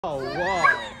Oh, wow.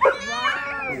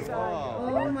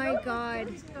 Oh my God.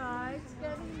 Star.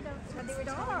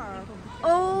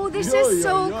 Oh, this is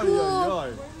so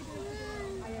cool.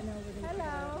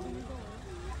 Hello.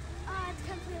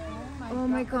 Oh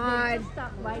my God.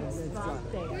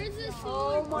 Where's the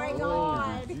Oh my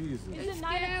God. Jesus. Is it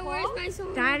 9 o'clock?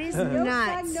 That is No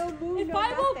nuts. sun, no moon, if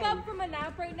I woke up from a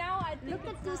nap right now, I'd look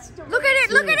at this story. Look at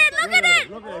it, look at it, look at it.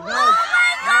 Look at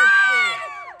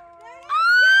it.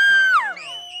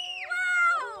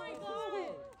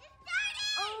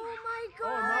 Oh my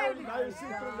God. Now you see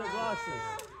through the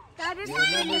glasses. That is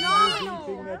Phenomenal.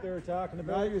 phenomenal. That they were talking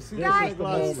about. Now you see That through the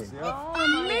glasses. is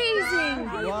amazing.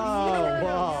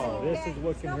 Wow. This is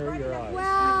what can hurt your eyes.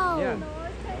 Wow. Yeah.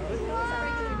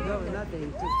 No,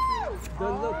 nothing. Just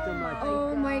don't look too much.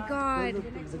 Oh my God. Don't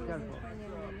look, be careful.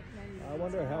 I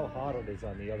wonder how hot it is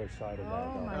on the other side of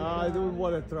that. I don't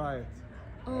want to try it.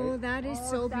 Oh, that is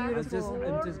so I'm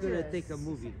beautiful. just gonna take a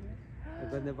movie. I'm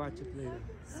gonna watch it later.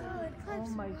 Oh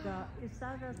my God. Is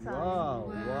that a sign?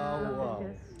 Wow, wow, wow.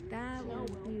 That was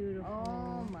beautiful.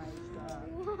 Oh my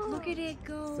God. Look at it So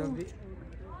go.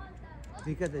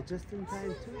 we got it just in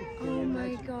time too. Can you Oh my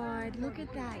imagine? God. Look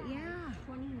at that. Yeah.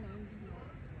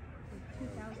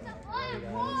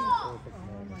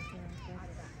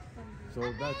 So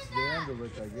that's the end of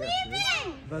it, I guess.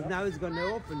 Yeah? But now it's gonna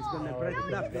open. It's gonna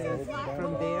brighten up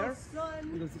from there.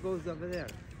 It goes over there.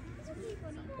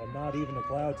 But not even the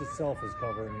clouds itself is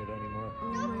covering it anymore.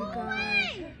 Oh my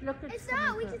God. Look at It's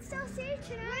not. We can still see it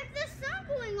tonight. Where's the sun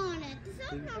going on it? The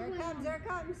sun's not going on it. There it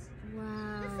comes.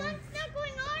 Wow. The sun's not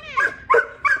going on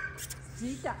it.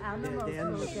 See the animals. the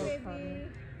animals. are so funny.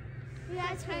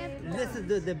 Yeah, it's kind of. Listen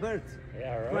to the birds.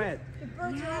 Yeah, right? Quiet. The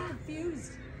birds are all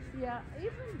confused. Yeah,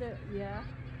 even the,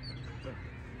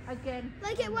 Again.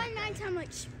 Like at one night, how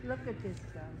much? Look at this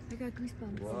guy. I got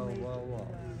goosebumps. Wow, wow, wow.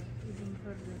 Even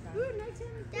further down.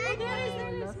 Daddy!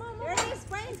 There it is.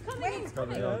 Wayne's coming. Wayne's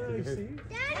Coming out to you.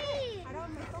 Daddy!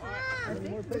 Mom.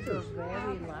 We're very lucky,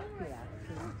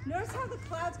 actually. Notice how the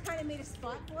clouds kind of made a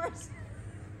spot for us?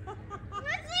 What's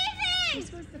leaving?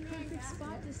 This was the perfect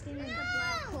spot to stay in. The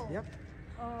black hole. Yep.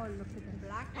 Oh, look at the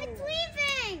black hole. It's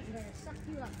leaving. They're gonna suck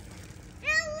you up. Now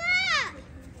look.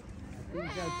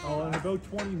 Oh, in about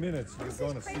 20 minutes, you're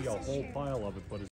going to see a whole pile of it, but it's